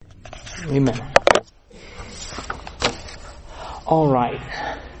Amen. All right.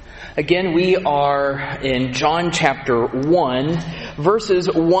 Again, we are in John chapter 1, verses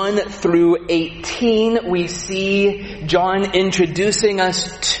 1 through 18. We see John introducing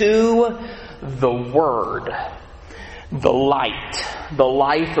us to the Word, the light, the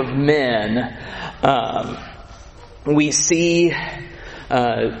life of men. We see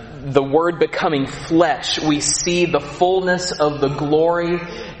the Word becoming flesh. We see the fullness of the glory,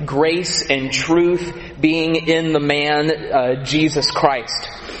 grace, and truth being in the man, Jesus Christ,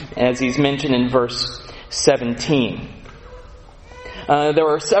 as he's mentioned in verse 17. There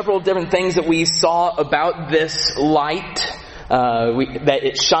are several different things that we saw about this light, that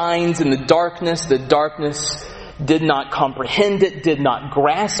it shines in the darkness. The darkness did not comprehend it, did not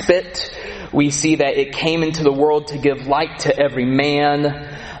grasp it. We see that it came into the world to give light to every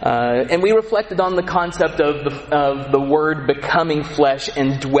man. And we reflected on the concept of the Word becoming flesh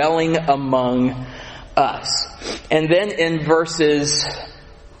and dwelling among us. And then in verses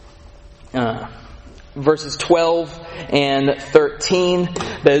 12 and 13,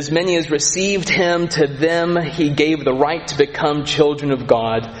 that as many as received Him, to them He gave the right to become children of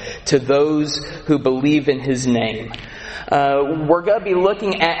God, to those who believe in His name. We're going to be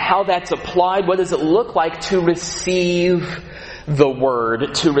looking at how that's applied. What does it look like to receive the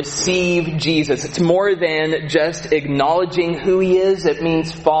Word, to receive Jesus? It's more than just acknowledging who He is. It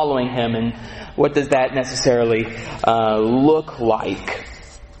means following Him. And what does that necessarily look like?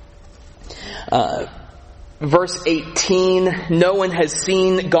 Verse 18, no one has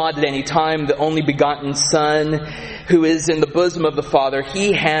seen God at any time. The only begotten Son, who is in the bosom of the Father,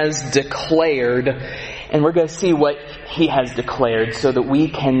 He has declared. And we're going to see what He has declared so that we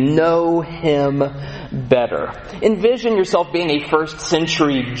can know Him better. Envision yourself being a first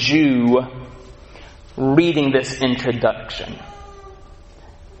century Jew reading this introduction.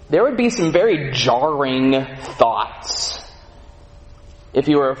 There would be some very jarring thoughts if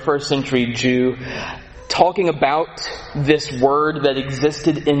you were a first century Jew talking about this Word that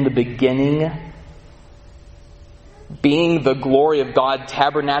existed in the beginning, being the glory of God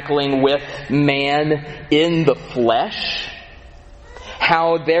tabernacling with man in the flesh,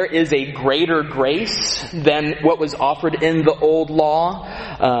 how there is a greater grace than what was offered in the old law,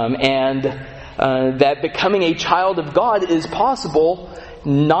 and that becoming a child of God is possible,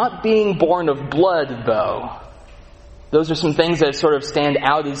 not being born of blood, though. Those are some things that sort of stand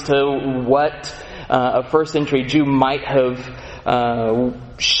out as to what a first century Jew might have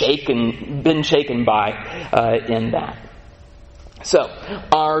been shaken by in that. So,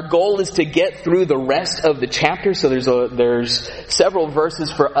 our goal is to get through the rest of the chapter. So there's several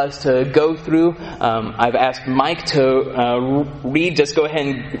verses for us to go through. I've asked Mike to read. Just go ahead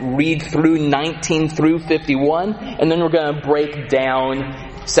and read through 19 through 51, and then we're going to break down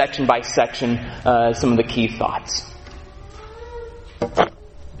section by section some of the key thoughts.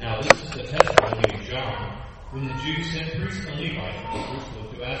 Now this is the testimony of John, when the Jews sent priests and Levites from Jerusalem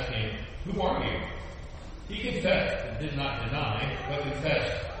to ask him, "Who are you?" He confessed and did not deny, but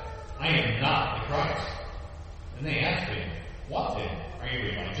confessed, "I am not the Christ." And they asked him, "What then? Are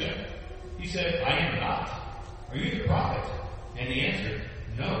you Elijah?" He said, "I am not." "Are you the prophet?" And he answered,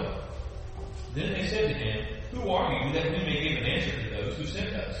 "No." Then they said to him, "Who are you, that we may give an answer to those who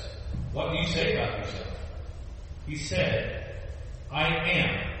sent us? What do you say about yourself?" He said, "I am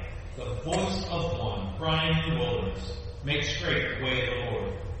the voice of one crying in the wilderness, make straight the way of the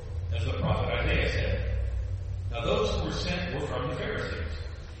Lord," as the prophet Isaiah said. Now those who were sent were from the Pharisees.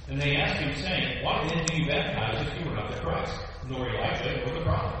 And they asked him, saying, "Why then do you baptize if you are not the Christ, nor Elijah, nor the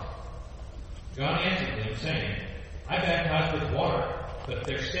prophet?" John answered them, saying, "I baptize with water, but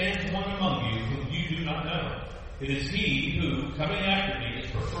there stands one among you whom you do not know. It is he who, coming after me,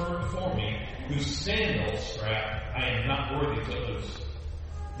 is preferred before me, whose sandal strap I am not worthy to loose."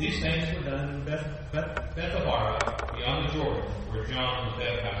 These things were done in Bethabara, beyond the Jordan, where John was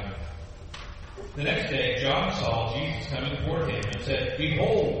baptizing. The next day John saw Jesus coming toward him and said,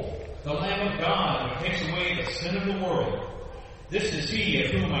 "Behold, the Lamb of God who takes away the sin of the world. This is he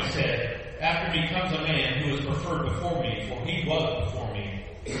of whom I said, after me comes a man who is preferred before me, for he was before me.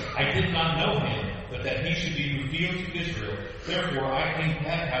 I did not know him, but that he should be revealed to Israel. Therefore I came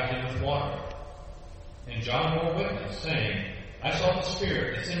baptizing with water." And John bore witness, saying, "I saw the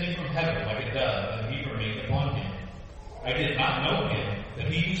Spirit descending from heaven like a dove, and he remained upon him. I did not know him, but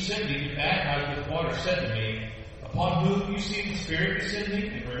he who sent me to baptize with water said to me, Upon whom you see the Spirit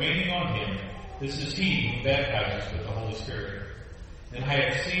descending and remaining on him, this is he who baptizes with the Holy Spirit. And I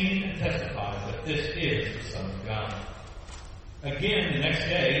have seen and testified that this is the Son of God." Again, the next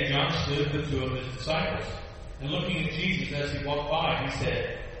day, John stood with two of his disciples, and looking at Jesus as he walked by, he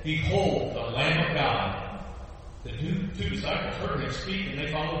said, "Behold, the Lamb of God." The two disciples heard him speak, and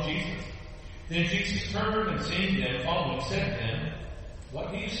they followed Jesus. Then Jesus turned and seeing them following, said to them,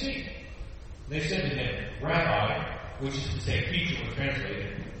 "What do you seek?" They said to him, "Rabbi," which is to say teacher when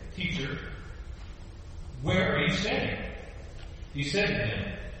translated, "Teacher, where are you staying?" He said to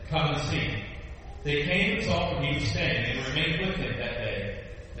them, "Come and see." They came and saw where he was staying, and remained with him that day.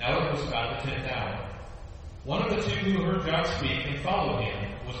 Now it was about the 10th hour. One of the two who heard God speak and followed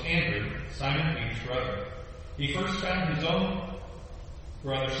him was Andrew, Simon Peter's brother. He first found his own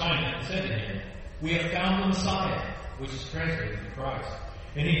brother Simon and said to him, "We have found the Messiah," which is translated the Christ.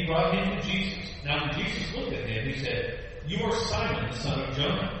 And he brought him to Jesus. Now when Jesus looked at him, he said, "You are Simon, the son of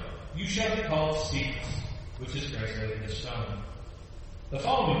Jonah. You shall be called Cephas," which is translated the stone. The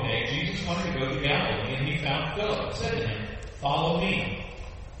following day, Jesus wanted to go to Galilee, and he found Philip and said to him, "Follow me."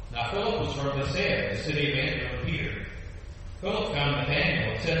 Now Philip was from Bethsaida, the city of Andrew and Peter. Philip found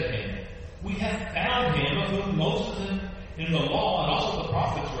Nathanael and said to him, "We have found him of whom Moses in the law and also the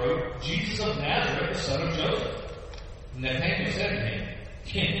prophets wrote, Jesus of Nazareth, the son of Joseph." And Nathanael said to him,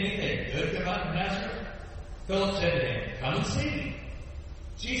 "Can anything good come out of Nazareth?" Philip said to him, "Come and see."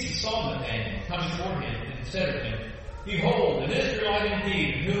 Jesus saw Nathanael coming toward him and said to him, "Behold, an Israelite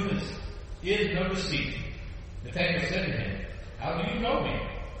indeed, in whom is no deceit." Nathanael said to him, "How do you know me?"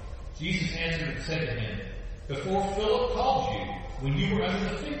 Jesus answered and said to him, "Before Philip called you, when you were under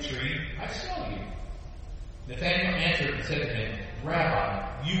the fig tree, I saw you." Nathanael answered and said to him, "Rabbi,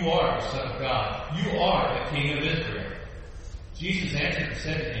 you are the Son of God. You are the King of Israel." Jesus answered and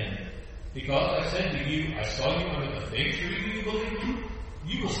said to him, "Because I said to you, I saw you under the fig tree, do you believe me?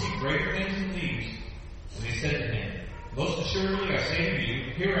 You will see greater things than these." And he said to him, "Most assuredly I say to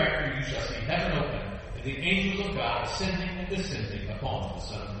you, hereafter you shall see heaven open, and the angels of God ascending and descending upon the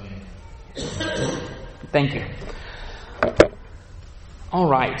Son of Man." Thank you. All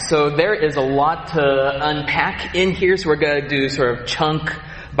right, so there is a lot to unpack in here, so we're going to do sort of chunk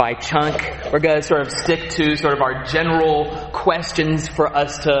by chunk. We're going to sort of stick to sort of our general questions for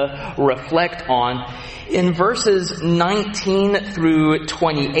us to reflect on. In verses 19 through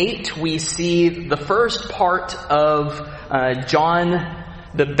 28, we see the first part of John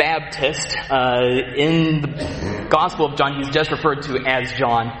the Baptist. In the Gospel of John, he's just referred to as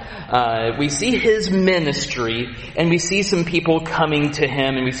John. We see his ministry, and we see some people coming to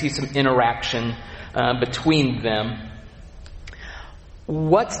him, and we see some interaction between them.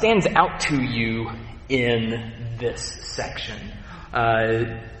 What stands out to you in this section?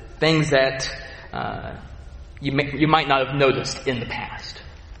 Things that you might not have noticed in the past.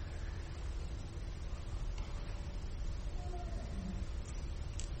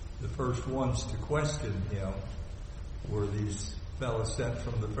 The first ones to question him were these fellows sent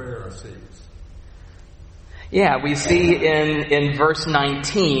from the Pharisees. Yeah, we see in verse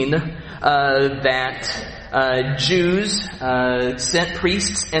 19 that Jews sent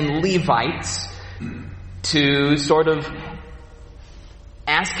priests and Levites to sort of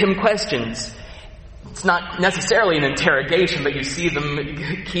ask him questions. It's not necessarily an interrogation, but you see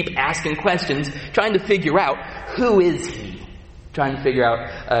them keep asking questions, trying to figure out who is he. Trying to figure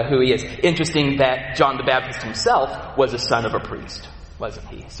out who he is. Interesting that John the Baptist himself was a son of a priest, wasn't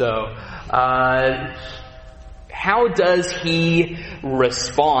he? So, how does he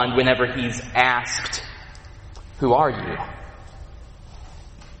respond whenever he's asked, "Who are you?"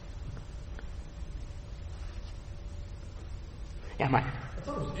 Yeah, Mike. I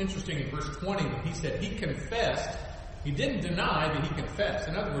thought it was interesting in verse 20 when he said he confessed. He didn't deny that he confessed.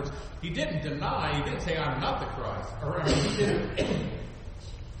 In other words, he didn't deny, he didn't say, "I'm not the Christ."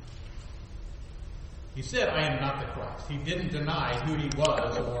 He said, "I am not the Christ." He didn't deny who he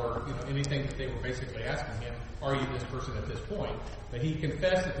was or anything that they were basically asking him, "Are you this person at this point?" But he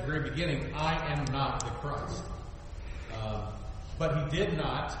confessed at the very beginning, "I am not the Christ." But he did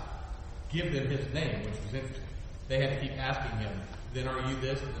not give them his name, which was interesting. They had to keep asking him, "Then are you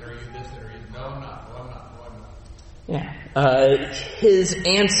this? Then are you this? Then are you?" "No, I'm not. No, I'm not. No, I'm not." Yeah. His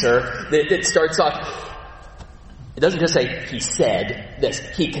answer, that starts off, it doesn't just say he said this,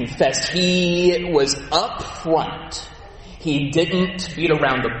 he confessed. He was up front. He didn't beat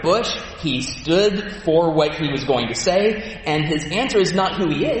around the bush. He stood for what he was going to say, and his answer is not who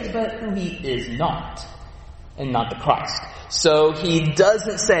he is, but who he is not, and not the Christ. So he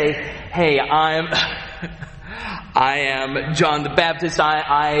doesn't say, "Hey, I am John the Baptist.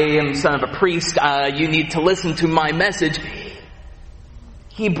 I am son of a priest. You need to listen to my message."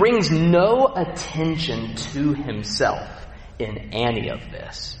 He brings no attention to himself in any of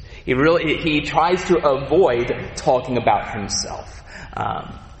this. He tries to avoid talking about himself.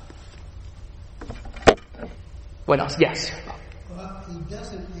 What else? Yes. Well, he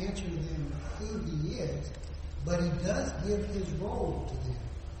doesn't answer them who he is, but he does give his role to them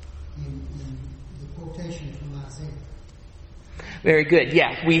in the quotation from Isaiah. Very good.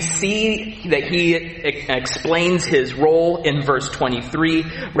 Yeah, we see that he explains his role in verse 23,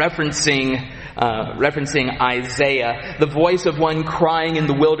 referencing Isaiah. The voice of one crying in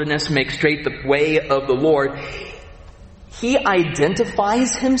the wilderness, make straight the way of the Lord. He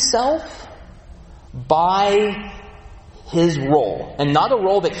identifies himself by his role, and not a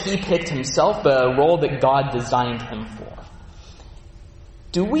role that he picked himself, but a role that God designed him for.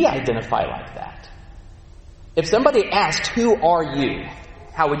 Do we identify like that? If somebody asked, who are you?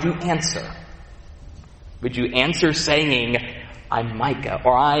 How would you answer? Would you answer saying, I'm Micah,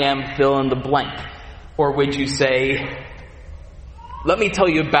 or I am fill in the blank? Or would you say, let me tell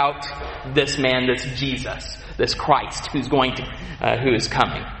you about this man, this Jesus, this Christ who is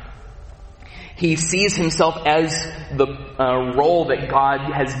coming. He sees himself as the role that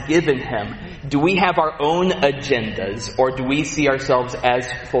God has given him. Do we have our own agendas, or do we see ourselves as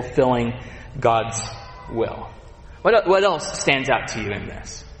fulfilling God's will? What else stands out to you in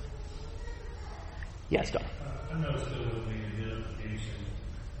this? Yes, Don. I noticed that with the identification,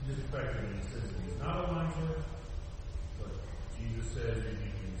 just the fact that he says that he's not Elijah, but Jesus says that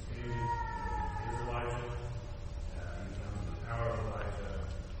he can see that he is Elijah, he comes in the power of Elijah.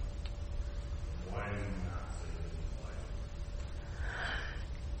 Why does he not say that he's Elijah?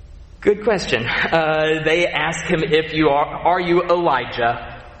 Good question. They ask him if are you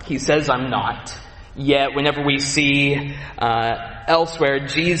Elijah? He says, I'm not. Yet whenever we see elsewhere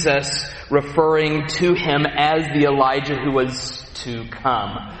Jesus referring to him as the Elijah who was to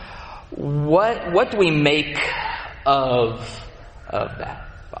come, what do we make of that?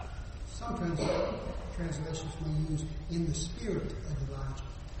 Some translations may use in the spirit of Elijah,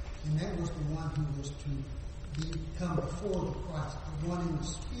 and that was the one who was to come before the Christ, the one in the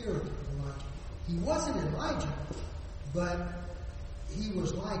spirit of Elijah. He wasn't Elijah, but he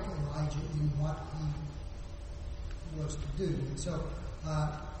was like Elijah in what he was to do. And so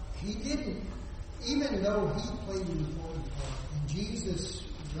he didn't, even though he played an important part, and Jesus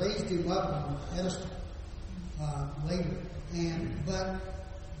raised him up on a pedestal later, but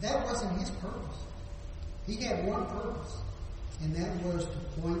that wasn't his purpose. He had one purpose, and that was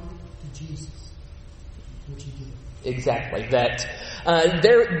to point to Jesus, which he did. Exactly. That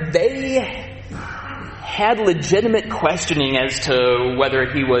they had legitimate questioning as to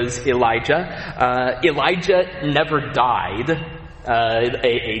whether he was Elijah. Elijah never died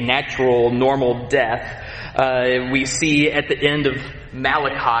a natural, normal death. We see at the end of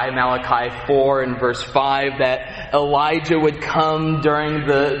Malachi 4 and verse 5, that Elijah would come during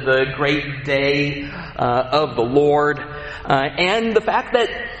the great day of the Lord. And the fact that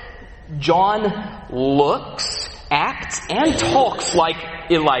John looks, acts, and talks like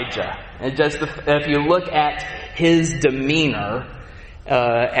Elijah. And just if you look at his demeanor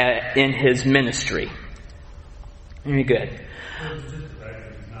in his ministry. Very good. So it's just the fact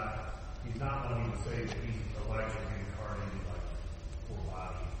that he's not wanting to say that he's Elijah reincarnated like full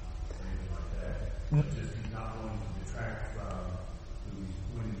body or anything like that. It's just he's not wanting to detract from who he's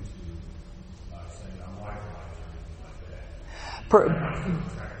pointing to by saying I'm like Elijah or anything like that.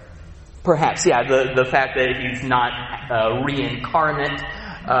 Perhaps, yeah, the fact that he's not reincarnate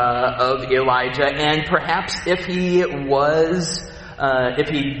of Elijah, and perhaps if he was, if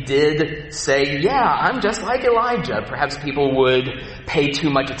he did say, yeah, I'm just like Elijah, perhaps people would pay too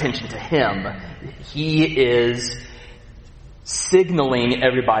much attention to him. He is signaling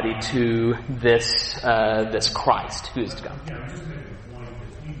everybody to this Christ who is to come. Yeah, I'm just making a point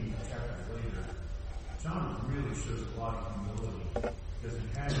that even chapters later, John really shows a lot of humility because he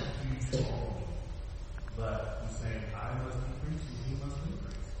has a huge following, but he's saying, I must be preaching, he must be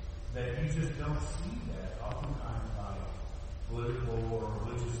preaching. That you just don't see that oftentimes by political or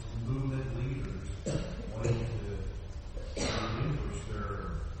religious movement leaders wanting to relinquish their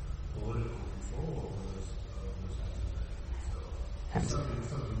political control over those types of things. So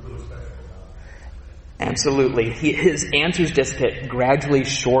something really special about that. Absolutely. His answers just get gradually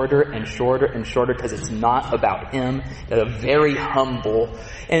shorter and shorter and shorter because it's not about him. They're very humble.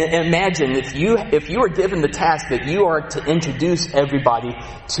 And imagine if you were given the task that you are to introduce everybody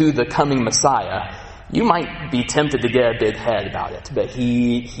to the coming Messiah, you might be tempted to get a big head about it. But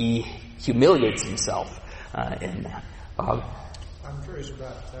he humiliates himself in that. I'm curious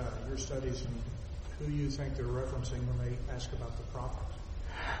about your studies and who you think they're referencing when they ask about the prophets.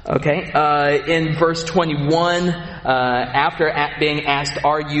 Okay, in verse 21, after being asked,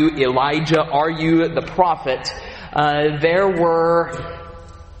 are you Elijah, are you the prophet, there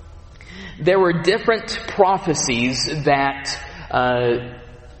were different prophecies that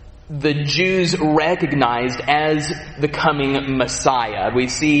the Jews recognized as the coming Messiah. We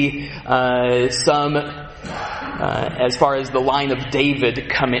see some, as far as the line of David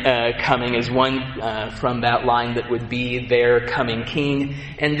coming as one from that line that would be their coming king.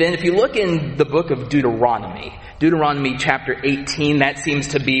 And then if you look in the book of Deuteronomy chapter 18, that seems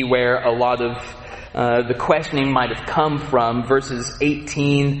to be where a lot of the questioning might have come from, verses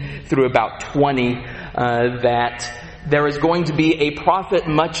 18 through about 20, that there is going to be a prophet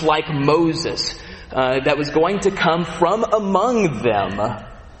much like Moses that was going to come from among them,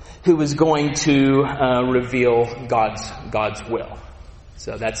 who was going to reveal God's will.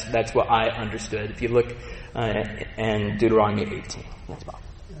 So that's what I understood. If you look in Deuteronomy 18, that's about.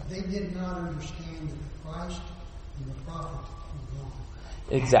 They did not understand that the Christ and the prophet were wrong.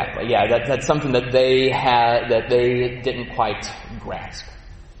 Exactly. Yeah, that's something that they didn't quite grasp.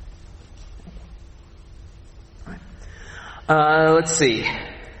 Let's see.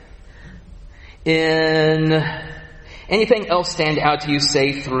 In anything else stand out to you,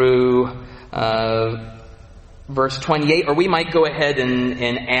 say through verse 28, or we might go ahead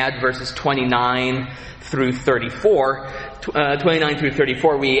and add verses 29 through 34. 29 through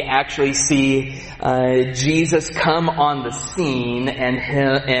 34, we actually see Jesus come on the scene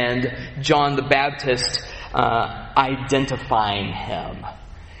and John the Baptist identifying him.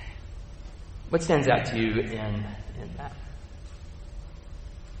 What stands out to you in that?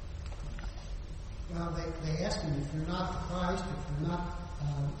 Well, they asked him, if you're not the Christ, if you're not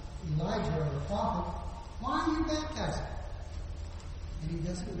Elijah or the prophet, why are you baptizing? And he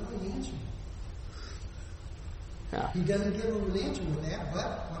doesn't really answer. Yeah. He doesn't give them an answer with that,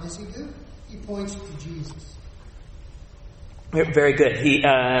 but what does he do? He points to Jesus. Very good. He,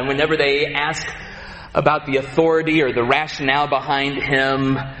 whenever they ask about the authority or the rationale behind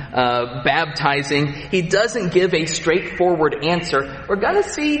him baptizing, he doesn't give a straightforward answer. We're going to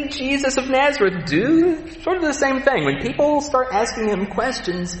see Jesus of Nazareth do sort of the same thing. When people start asking him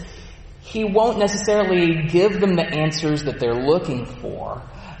questions, he won't necessarily give them the answers that they're looking for.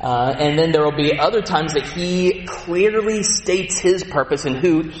 And then there will be other times that he clearly states his purpose and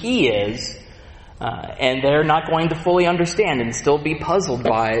who he is, and they're not going to fully understand and still be puzzled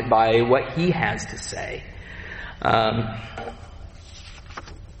by what he has to say.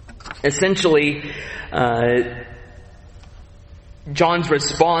 Essentially, John's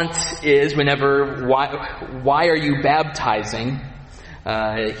response is whenever, why are you baptizing?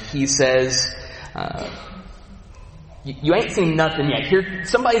 He says, you ain't seen nothing yet. Here,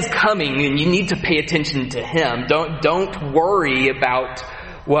 somebody's coming and you need to pay attention to him. Don't worry about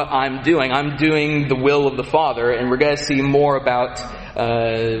what I'm doing. I'm doing the will of the Father, and we're going to see more about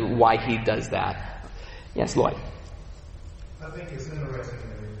why he does that. Yes, Lloyd. I think it's interesting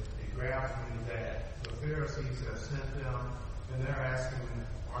that it grabs me that the Pharisees have sent them, and they're asking,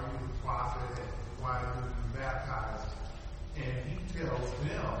 are you the prophet? And why are you baptized? And he tells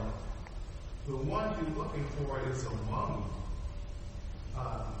them, the one you're looking for is among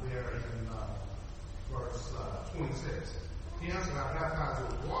you. There in verse 26. He answered, I baptize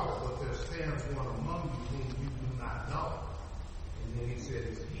with water, but there stands one among you whom you do not know. And then he said,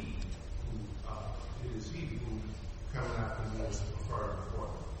 it is he who coming after me is preferred before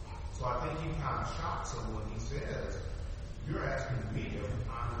me. So I think he kind of shocks them when he says, you're asking me if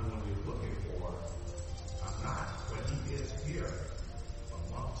I'm the one you're looking for. I'm not, but he is here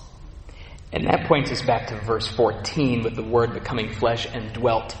amongst you. And that points us back to verse 14 with the Word becoming flesh and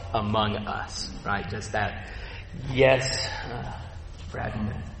dwelt among us. Right? Just that. Yes, Brad.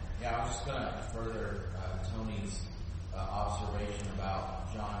 Yeah, I was just going to further Tony's observation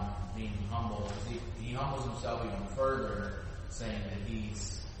about John being humble. He humbles himself even further, saying that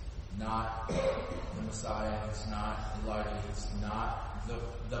he's not the Messiah, he's not Elijah, he's not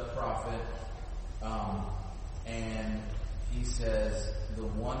the prophet. And he says, the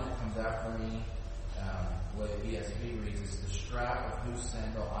one that comes after me, what ESV reads, is the strap of whose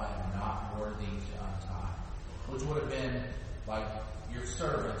sandal I am not worthy to untie. Which would have been like your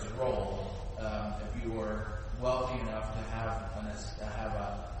servant's role if you were wealthy enough to have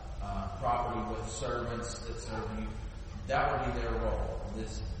a property with servants that serve you. That would be their role.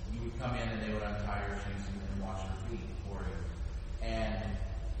 You would come in and they would untie your shoes and wash your feet for you. And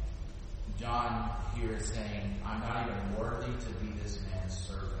John here is saying, I'm not even worthy to be this man's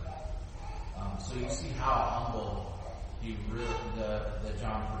servant. So you see how humble he really, the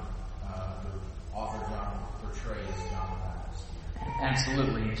author John portrays John the Baptist.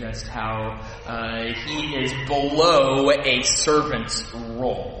 Absolutely, just how he is below a servant's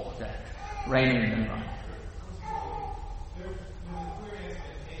role, reigning in the There's a clear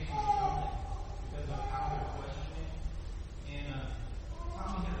expectation because of how they're questioning. And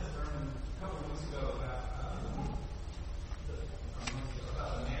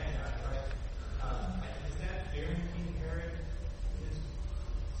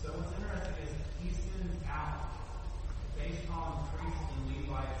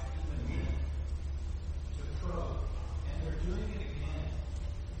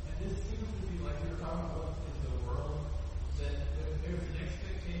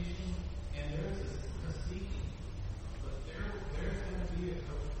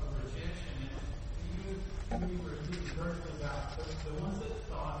The ones that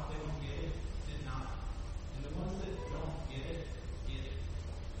thought they would get it did not. And the ones that don't get it, get it.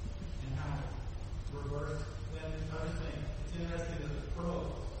 And how reverse when another thing. It's interesting as a pro,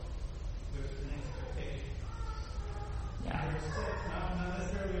 there's an expectation. Yeah. Not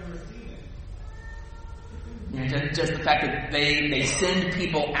necessarily a receiving. Just the fact that they send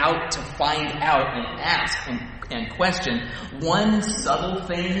people out to find out and ask and question. One subtle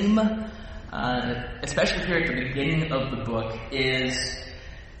theme, especially here at the beginning of the book, is,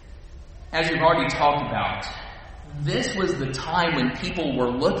 as we've already talked about, this was the time when people were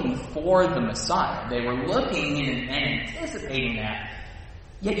looking for the Messiah. They were looking and anticipating that.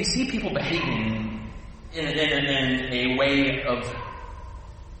 Yet you see people behaving in a way of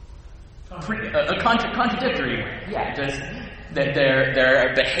a contradictory way. Yeah, just that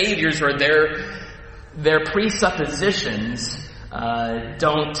their behaviors or their presuppositions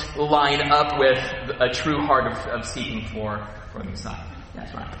don't line up with a true heart of seeking for the Messiah.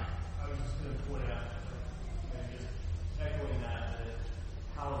 That's right. I was just going to point out, and just echoing that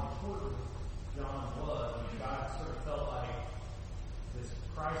how important John was. I mean, God sort of felt like this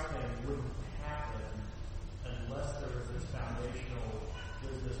Christ thing wouldn't happen unless there was this foundational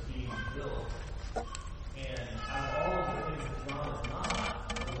business being built. And out of all of the things that John is not,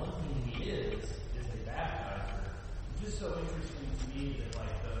 the one thing he is a baptizer. It's just so interesting to me that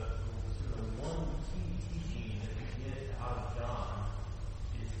like the sort of one key teaching that we get out of John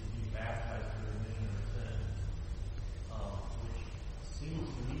is to be baptized for the remission of sins. Which seems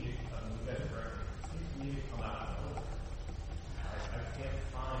to me, you guys are correct, seems to me to come out of nowhere. I can't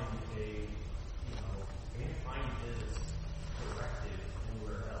find this directive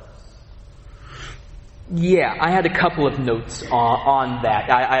anywhere else. Yeah, I had a couple of notes on that.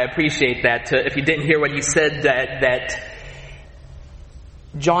 I appreciate that. If you didn't hear what you said, that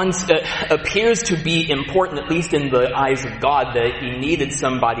John appears to be important, at least in the eyes of God, that he needed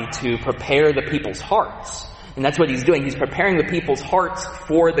somebody to prepare the people's hearts. And that's what he's doing. He's preparing the people's hearts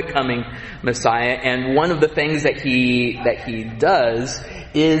for the coming Messiah. And one of the things that he does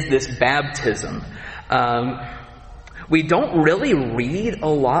is this baptism. We don't really read a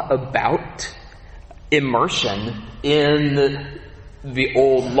lot about immersion in the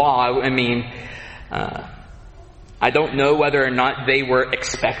old law. I mean, I don't know whether or not they were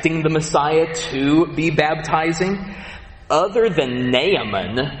expecting the Messiah to be baptizing. Other than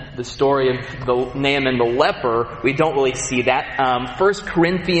Naaman, the story of Naaman the leper, we don't really see that. 1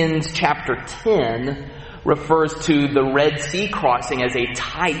 Corinthians chapter 10 refers to the Red Sea crossing as a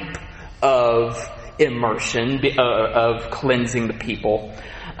type of immersion, of cleansing the people.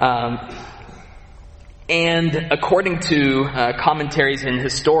 And according to commentaries and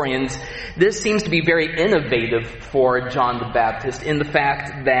historians, this seems to be very innovative for John the Baptist in the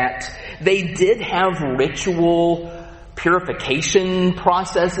fact that they did have ritual purification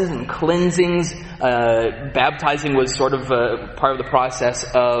processes and cleansings. Baptizing was sort of part of the process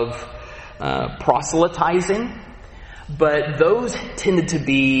of proselytizing. But those tended to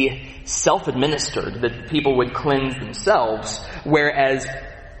be self-administered, that people would cleanse themselves, whereas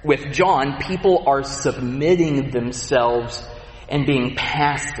with John, people are submitting themselves and being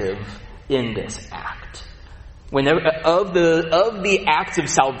passive in this act. Whenever of the acts of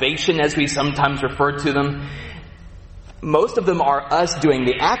salvation, as we sometimes refer to them, most of them are us doing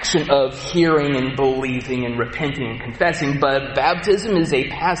the action of hearing and believing and repenting and confessing, but baptism is a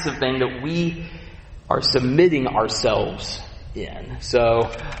passive thing that we are submitting ourselves in.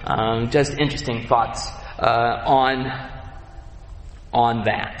 So, just interesting thoughts on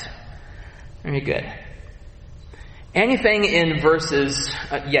that. Very good. Anything in verses...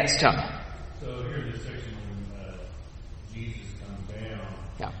 yes, Tom. So here's the section when Jesus comes down.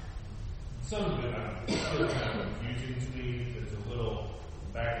 Yeah. Some of it still kind of confusing to me. It's a little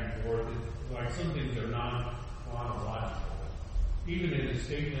back and forth. Like some things are non-chronological. Even in his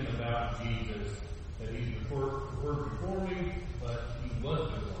statement about Jesus, that he's the word before me, but he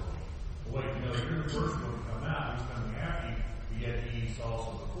was before me. Wait, no, you're the first one to come out. He's coming after you. Yet he's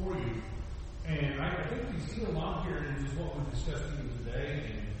also before you. And I think we see a lot here, and just what we've discussed even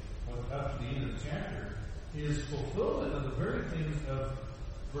today and up to the end of the chapter, is fulfillment of the very things of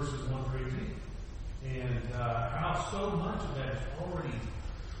verses 1 through 18. And how so much of that is already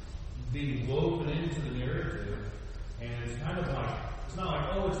being woven into the narrative. And it's kind of like, it's not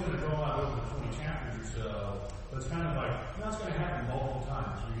like, oh, it's going to draw out over the 20 chapters or so, but it's kind of like, that's going to happen multiple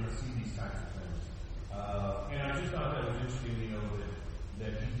times. You're going to see these types of things. And I just thought that was interesting,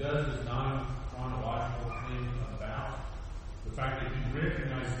 that he does this non-chronological thing about the fact that he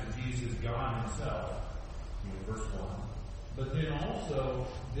recognizes that Jesus is God himself, verse 1. But then also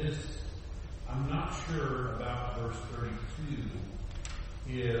this I'm not sure about verse 32.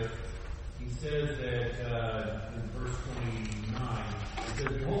 If he says that in verse 29, he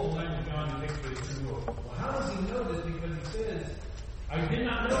says, "Behold, the Lamb of God who takes away the sin of the world." Well, how does he know this? Because he says, "I did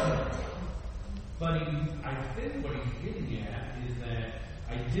not know him." But I think what he's getting at is that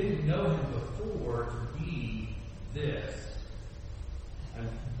I didn't know him before to be this.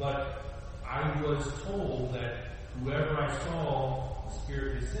 But I was told that whoever I saw, the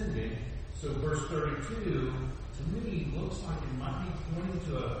Spirit descending. So verse 32, to me, looks like it might be pointing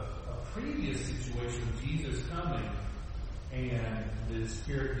to a previous situation of Jesus coming and the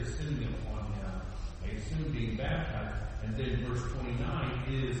Spirit descending upon him, I assume being baptized. And then verse 29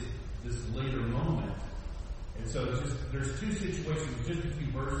 is this later moment. And so there's two situations, just a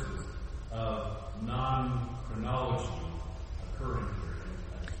few verses of non-chronology occurring here.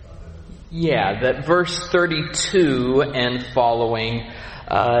 Yeah, that verse 32 and following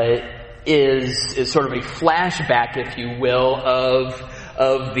is sort of a flashback, if you will, of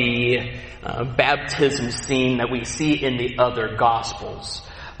the baptism scene that we see in the other Gospels.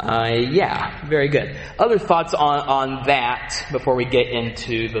 Yeah, very good. Other thoughts on that before we get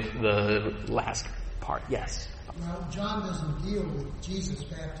into the last part? Yes. Well, John doesn't deal with Jesus'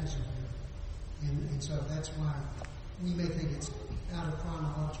 baptism here, and so that's why we may think it's out of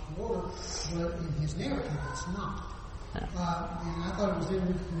chronological order, but in his narrative it's not. And I thought it was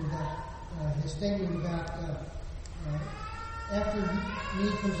interesting that his statement about after me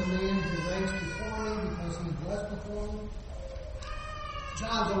comes a man who reigns before me because he was before me.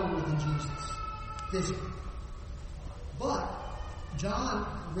 John's older than Jesus, physically. But John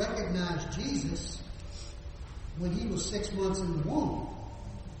recognized Jesus when he was 6 months in the womb.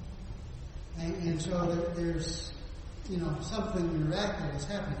 And so there's, something miraculous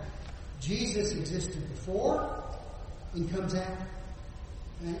happening. Jesus existed before and comes after.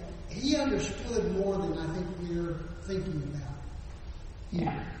 And he understood more than I think we're thinking about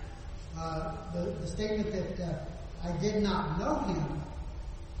here. The statement that I did not know him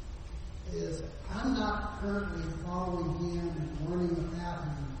is I'm not currently following him and learning about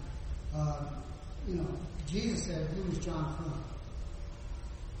him. Jesus said he was John from.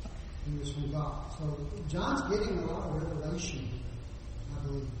 He was from God. So John's getting a lot of revelation, I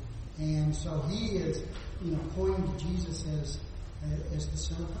believe. And so he is, pointing to Jesus as the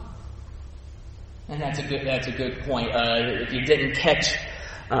Son of God. And that's a good point. If you didn't catch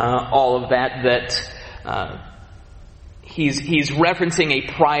all of that he's referencing a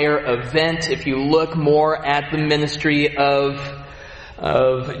prior event. If you look more at the ministry of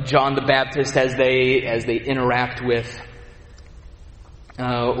John the Baptist as they interact with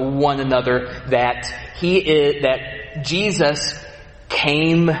one another, that Jesus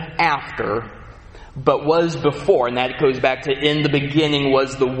came after, but was before, and that goes back to in the beginning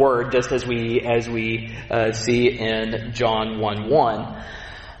was the Word, just as we see in John 1:1.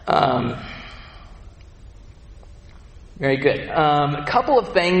 Very good. A couple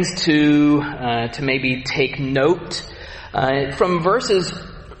of things to maybe take note from verse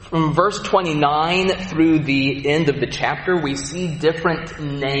 29 through the end of the chapter. We see different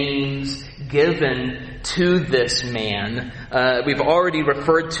names given to this man. We've already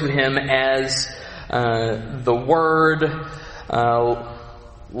referred to him as the Word,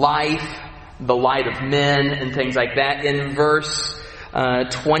 life, the light of men, and things like that. In verse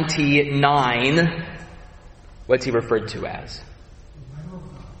 29, what's he referred to as?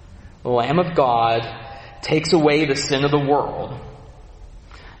 The Lamb of God takes away the sin of the world.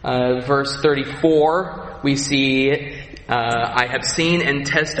 Verse 34, we see, I have seen and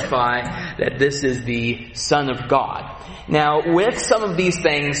testify that this is the Son of God. Now, with some of these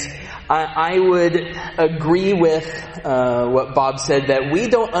things, I would agree with what Bob said, that we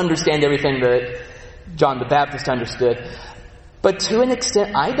don't understand everything that John the Baptist understood. But to an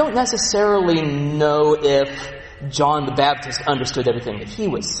extent, I don't necessarily know if John the Baptist understood everything that he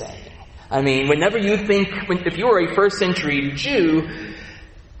was saying. I mean, whenever you think, if you were a first century Jew,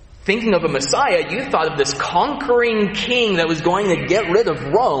 thinking of a Messiah, you thought of this conquering king that was going to get rid of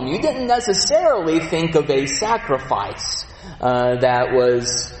Rome. You didn't necessarily think of a sacrifice that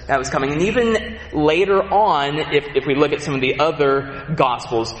was coming. And even later on, if we look at some of the other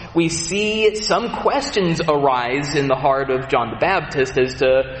Gospels, we see some questions arise in the heart of John the Baptist as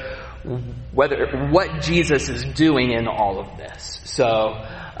to what Jesus is doing in all of this. So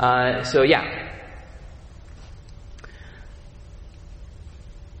yeah.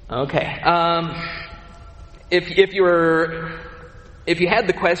 Okay. If you had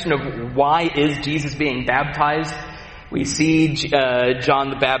the question of why is Jesus being baptized, we see John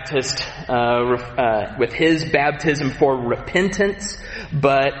the Baptist with his baptism for repentance,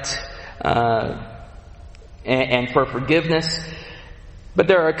 but and for forgiveness. But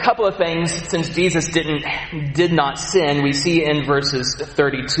there are a couple of things, since Jesus did not sin, we see in verses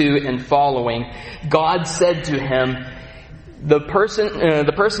 32 and following, God said to him, the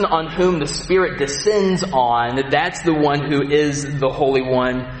person on whom the Spirit descends on, that's the one who is the Holy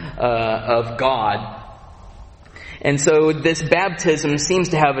One of God. And so this baptism seems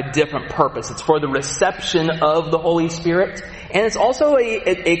to have a different purpose. It's for the reception of the Holy Spirit, and it's also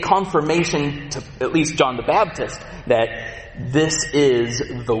a confirmation to at least John the Baptist that this is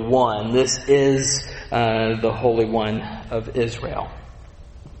the one. This is the Holy One of Israel.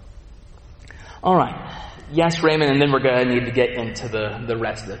 All right. Yes, Raymond, and then we're going to need to get into the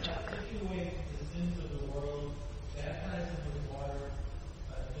rest of the chapter.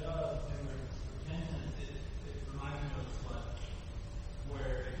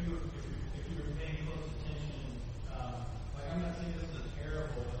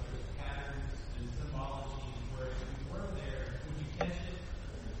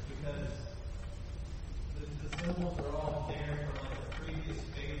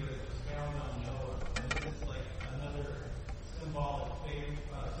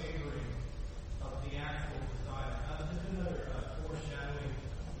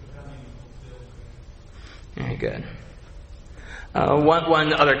 Good.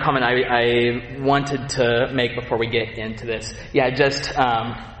 One other comment I wanted to make before we get into this. Yeah, just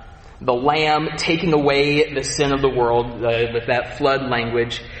the Lamb taking away the sin of the world with that flood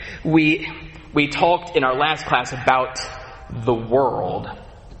language. We talked in our last class about the world.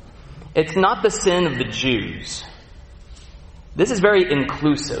 It's not the sin of the Jews. This is very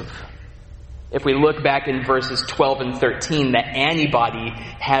inclusive. If we look back in verses 12 and 13, that anybody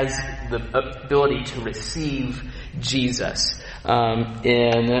has the ability to receive Jesus.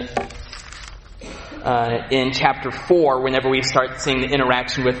 In chapter 4, whenever we start seeing the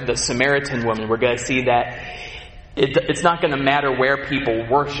interaction with the Samaritan woman, we're going to see that it's not going to matter where people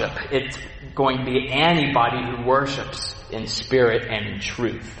worship. It's going to be anybody who worships in spirit and in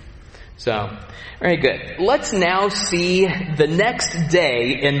truth. So, very good. Let's now see the next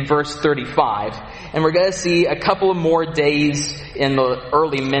day in verse 35. And we're going to see a couple of more days in the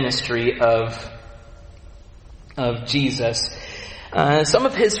early ministry of Jesus. Some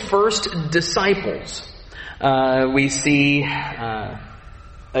of his first disciples. We see,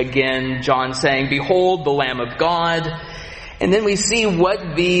 again, John saying, "Behold the Lamb of God." And then we see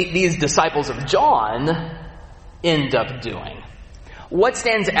what these disciples of John end up doing. What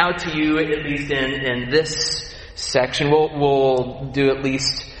stands out to you, at least in this section? We'll do at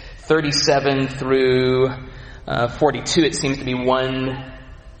least 37 through 42. It seems to be one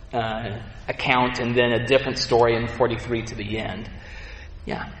account and then a different story in 43 to the end.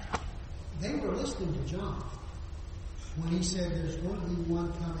 Yeah. They were listening to John when he said, "There's going to be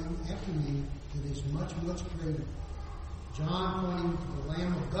one coming after me that is much, much greater." John pointing to the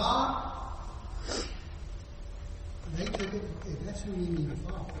Lamb of God. They took it, that's who we need to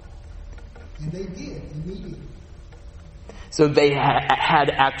follow. And they did immediately. So they had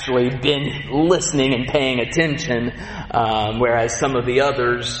actually been listening and paying attention, whereas some of the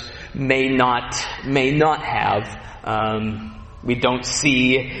others may not have. We don't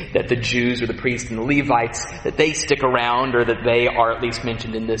see that the Jews or the priests and the Levites, that they stick around, or that they are at least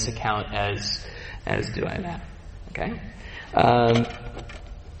mentioned in this account as doing that. Okay?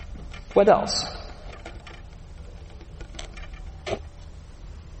 What else?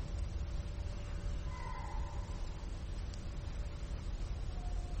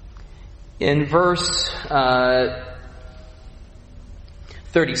 In verse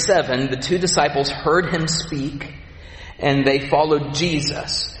 37, the two disciples heard him speak, and they followed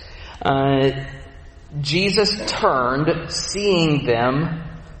Jesus. Jesus turned, seeing them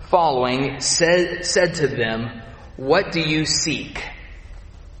following, said to them, "What do you seek?"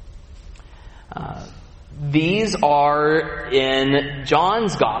 These are, in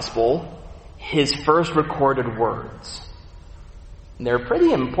John's Gospel, his first recorded words. They're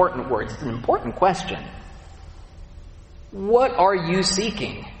pretty important words. It's an important question. What are you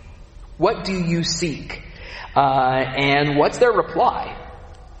seeking? What do you seek? And what's their reply?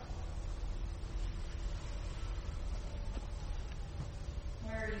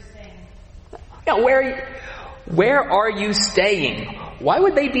 Where are you staying? Yeah, where are you staying? Why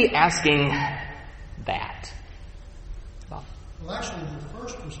would they be asking that? Well, actually, the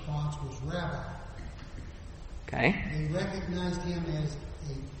first response was Rabbi. Okay. They recognized him as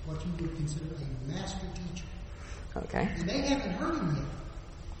what you would consider a master teacher. Okay. And they haven't heard him yet.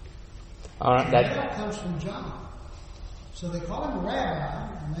 All right. That comes from John. So they call him Rabbi,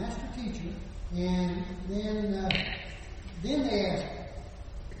 a master teacher, and then they ask,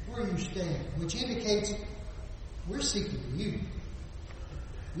 "Where are you staying?" which indicates we're seeking you.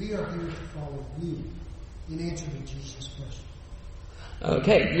 We are here to follow you in answer to Jesus' question.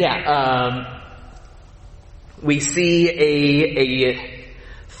 Okay, yeah. We see a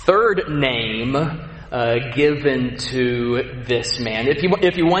third name given to this man. If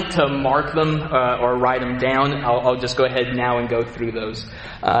you want to mark them or write them down, I'll just go ahead now and go through those.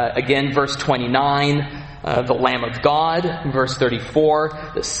 Again, verse 29, the Lamb of God. Verse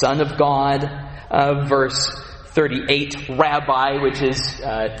 34, the Son of God. Verse 38, Rabbi, which is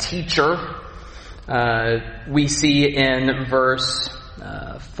teacher. We see in verse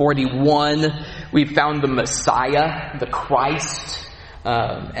 41, we found the Messiah, the Christ,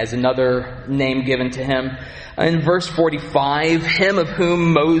 as another name given to him. In verse 45, him of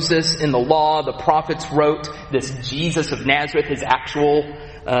whom Moses in the law, the prophets wrote, this Jesus of Nazareth, his actual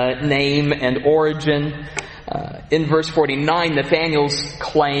name and origin. In verse 49, Nathanael's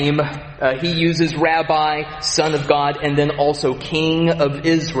claim, he uses Rabbi, Son of God, and then also King of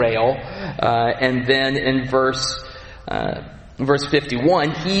Israel. And then in verse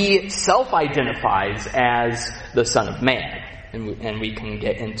 51, he self-identifies as the Son of Man. And we can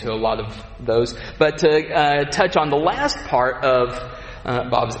get into a lot of those. But to touch on the last part of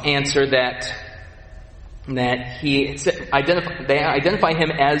Bob's answer, that they identify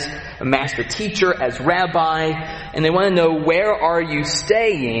him as a master teacher, as rabbi, and they want to know, where are you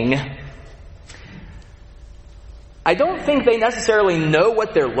staying? I don't think they necessarily know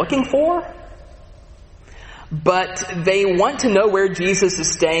what they're looking for, but they want to know where Jesus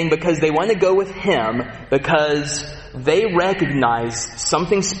is staying because they want to go with him, because they recognize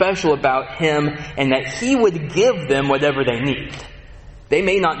something special about him and that he would give them whatever they need. They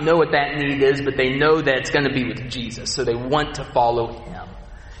may not know what that need is, but they know that it's going to be with Jesus, so they want to follow him.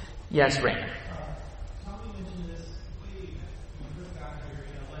 Yes, Raymond. Tommy mentioned this way when we first got here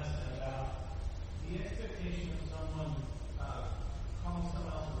in a lesson about the expectation of someone calling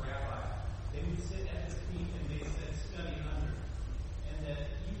someone else a rabbi. They would sit at his feet and they said, study under. And that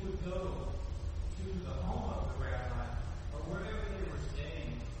you would go to the home of the rabbi or wherever they were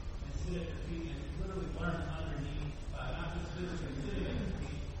staying and sit at their feet and literally learn underneath, not just physically sitting at their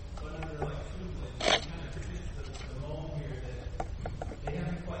feet, but under like tutelage. Kind of fits the mold here that they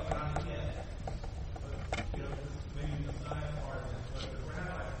haven't quite got it yet. But, maybe the Messiah part, but the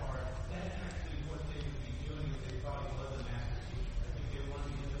rabbi part, that's actually what they would be doing if they thought he was a master teacher. I think they wanted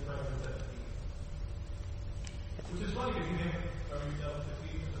to get the presence at the feet. Which is funny because you never throw yourself at the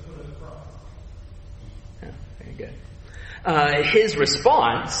feet at the foot of the cross. Yeah, very good. His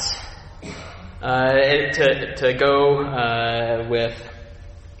response, to go with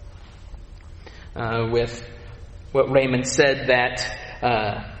what Raymond said, that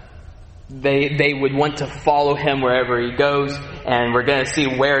they would want to follow him wherever he goes, and we're going to see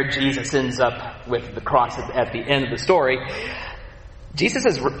where Jesus ends up with the cross at the end of the story.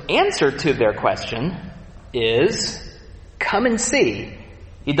 Jesus' answer to their question is, come and see.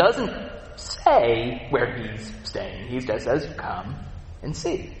 He doesn't say where he's staying. He just says, come and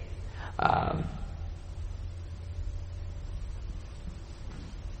see.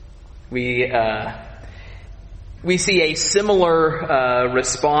 We see a similar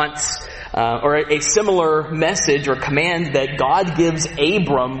response or a similar message or command that God gives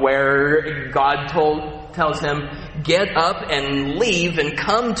Abram, where God tells him, get up and leave and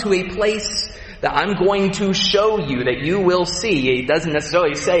come to a place that I'm going to show you, that you will see. He doesn't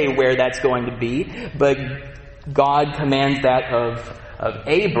necessarily say where that's going to be, but God commands that of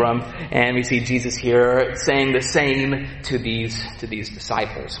Abram, and we see Jesus here saying the same to these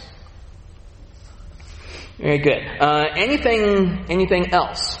disciples. Very good. Anything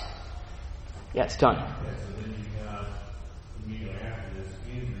else? Yes, Tony. Yeah, so then you have, immediately after this,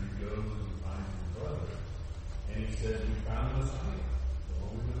 Andrew goes and finds his brother, and he says, we found the Messiah, the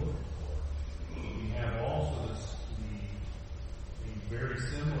one we've been looking for. We have also a very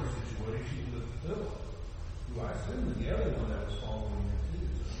similar situation with Philip, who I assume is the other one that was following him too,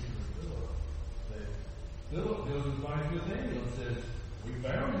 so he was Philip. That Philip goes and finds Nathanael and says, we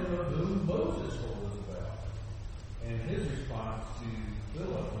found him of whom Moses told us about. And his response to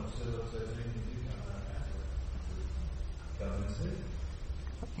Philip, when Philip says, hey, you come out after, come and see.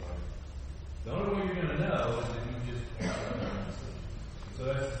 The only way you're going to know is if you just come and see. So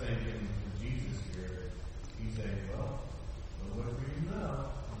that's the same thing with Jesus here. He's saying, well, whatever you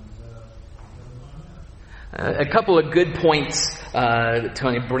know, a couple of good points that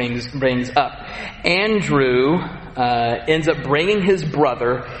Tony brings up. Andrew ends up bringing his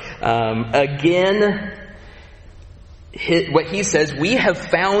brother. Again, what he says, we have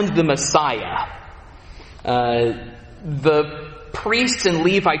found the Messiah. The priests and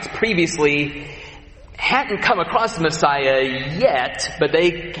Levites previously hadn't come across the Messiah yet, but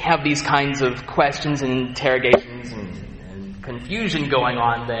they have these kinds of questions and interrogations and confusion going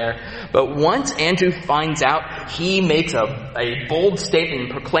on there. But once Andrew finds out, he makes a bold statement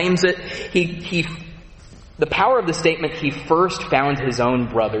and proclaims it. The power of the statement, he first found his own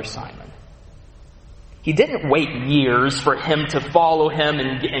brother Simon. He didn't wait years for him to follow him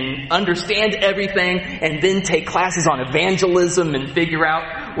and understand everything and then take classes on evangelism and figure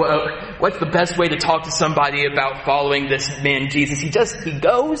out what's the best way to talk to somebody about following this man Jesus. He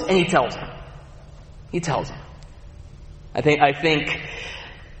goes and he tells him. He tells him. I think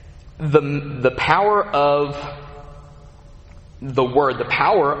the power of the Word, the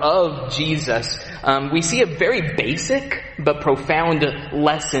power of Jesus, we see a very basic but profound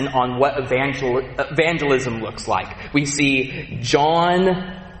lesson on what evangelism looks like. We see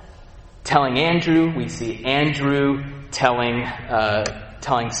John telling Andrew, we see Andrew telling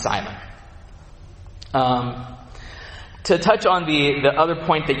Simon. To touch on the other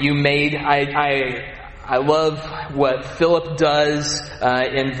point that you made, I love what Philip does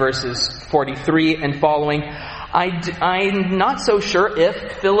in verses 43 and following. I'm not so sure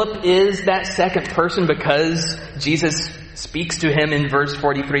if Philip is that second person, because Jesus speaks to him in verse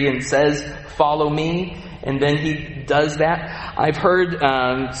 43 and says, "Follow me," and then he does that. I've heard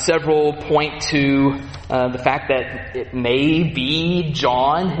several point to the fact that it may be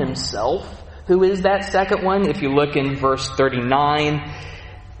John himself who is that second one. If you look in verse 39,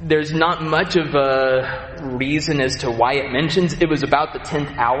 there's not much of a reason as to why it mentions it was about the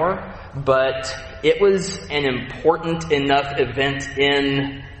 10th hour, but it was an important enough event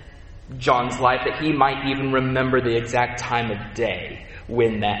in John's life that he might even remember the exact time of day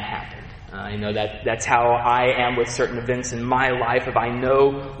when that happened. I know that's how I am with certain events in my life. If I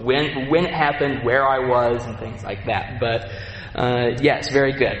know when it happened, where I was, and things like that. But yes,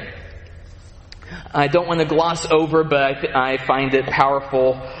 very good. I don't want to gloss over, but I find it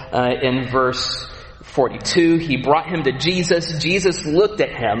powerful in verse 42. He brought him to Jesus. Jesus looked at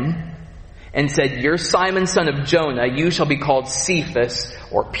him and said, "You're Simon, son of Jonah. You shall be called Cephas,"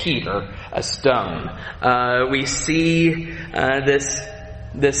 or Peter, a stone. We see this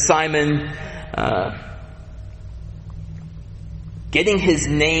Simon getting his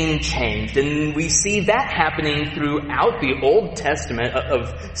name changed. And we see that happening throughout the Old Testament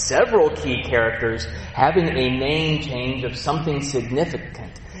of several key characters having a name change of something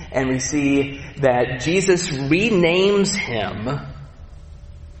significant. And we see that Jesus renames him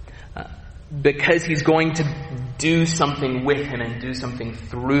because he's going to do something with him and do something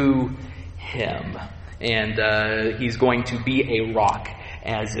through him. And he's going to be a rock,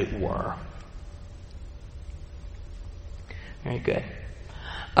 as it were. Very good.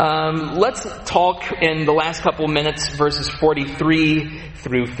 Let's talk in the last couple of minutes, verses 43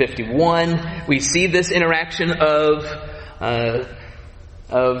 through 51. We see this interaction of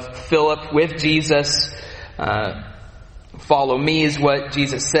Philip with Jesus. Follow me is what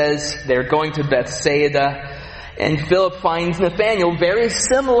Jesus says. They're going to Bethsaida. And Philip finds Nathanael very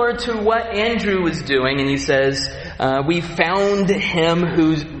similar to what Andrew was doing. And he says, we found him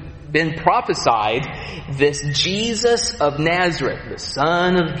who's been prophesied, this Jesus of Nazareth, the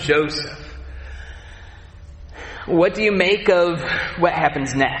son of Joseph. What do you make of what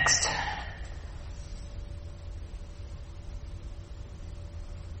happens next?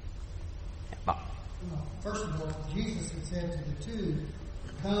 First of all, Jesus had said to the two,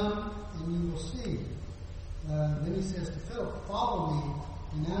 "Come and you will see." Then he says to Philip, "Follow me."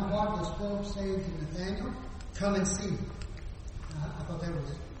 And now what does Philip say to Nathanael? "Come and see." I thought that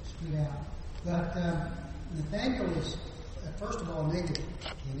was stood out. But Nathanael is, first of all, negative.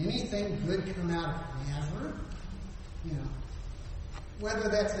 Can anything good come out of Nazareth? You know, whether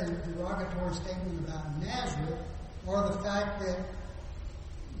that's a derogatory statement about Nazareth or the fact that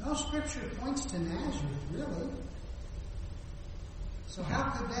no scripture points to Nazareth, really. So how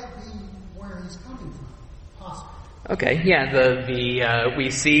could that be where he's coming from? Possible. Okay, yeah, we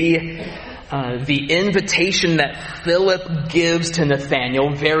see the invitation that Philip gives to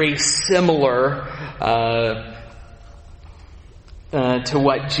Nathanael, very similar to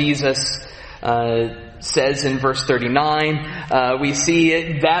what Jesus says in verse 39. We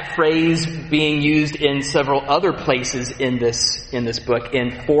see that phrase being used in several other places in this book.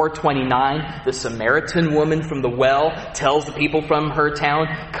 In 4:29, the Samaritan woman from the well tells the people from her town,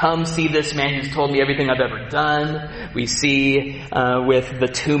 "Come see this man who's told me everything I've ever done." We see with the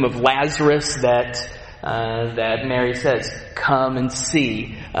tomb of Lazarus that Mary says, "Come and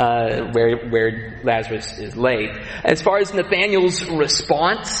see where Lazarus is laid." As far as Nathanael's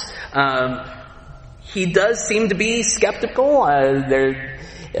response, he does seem to be skeptical.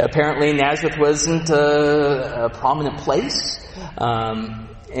 Apparently Nazareth wasn't a prominent place. And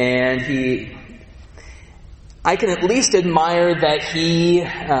I can at least admire that he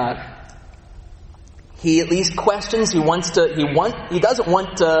at least questions. He doesn't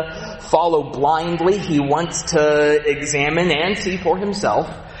want to follow blindly. He wants to examine and see for himself.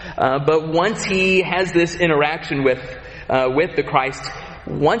 But once he has this interaction with the Christ,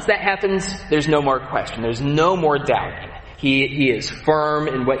 once that happens, there's no more question. There's no more doubting. He is firm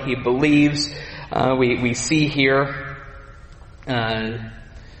in what he believes. We see here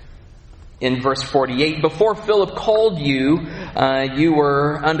in verse 48, before Philip called you, you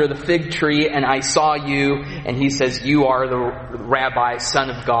were under the fig tree, and I saw you. And he says, you are the Rabbi, Son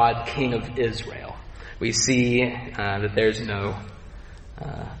of God, King of Israel. We see that there's no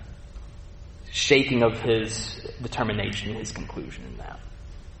shaking of his determination, his conclusion in that.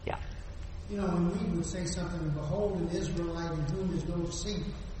 Yeah. When we would say something, behold an Israelite in whom is no deceit,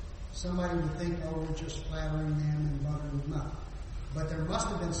 somebody would think, oh, we're just flattering them and buttering them up. But there must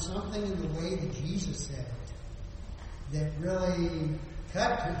have been something in the way that Jesus said it that really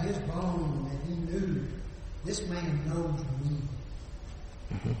cut to his bone, that he knew this man knows me.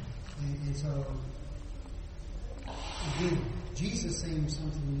 Mm-hmm. And so, again, Jesus saying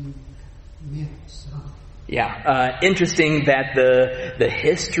something meant something. Yeah, interesting that the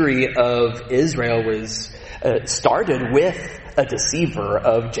history of Israel was started with a deceiver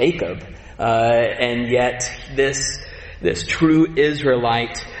of Jacob, and yet this true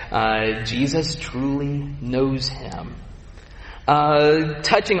Israelite, Jesus truly knows him.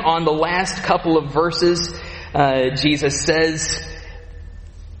 Touching on the last couple of verses, Jesus says,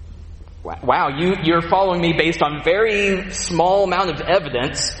 wow, you're following me based on very small amount of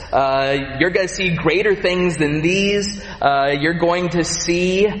evidence. You're going to see greater things than these. You're going to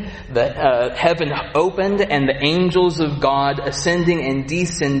see the heaven opened and the angels of God ascending and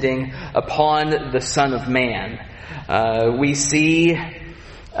descending upon the Son of Man. We see,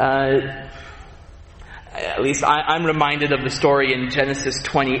 at least I'm reminded of the story in Genesis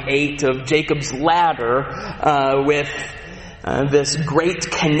 28 of Jacob's ladder with this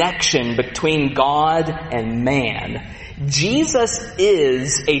great connection between God and man. Jesus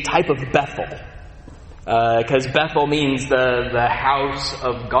is a type of Bethel, because Bethel means the house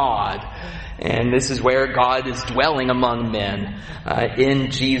of God. And this is where God is dwelling among men in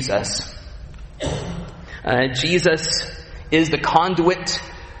Jesus. Jesus is the conduit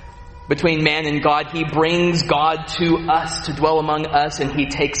between man and God. He brings God to us to dwell among us, and he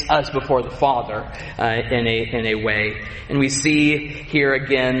takes us before the Father in a way. And we see here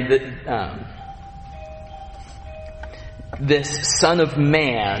again that this Son of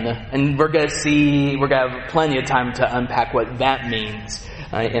Man, and we're going to have plenty of time to unpack what that means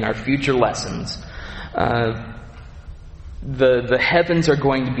in our future lessons. The heavens are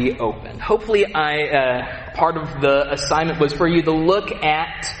going to be open. Hopefully, part of the assignment was for you to look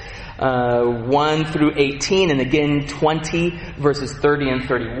at 1 through 18, and again 20 verses 30 and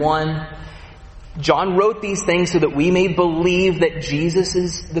 31. John wrote these things so that we may believe that Jesus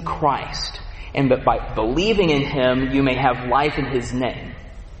is the Christ, and that by believing in him you may have life in his name.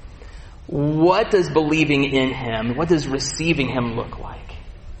 What does believing in him, what does receiving him look like?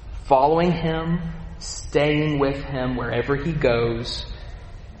 Following him, staying with him wherever he goes,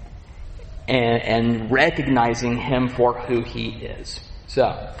 and recognizing him for who he is.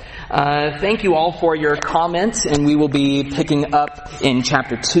 So, thank you all for your comments, and we will be picking up in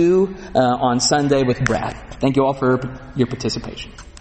chapter 2 on Sunday with Brad. Thank you all for your participation.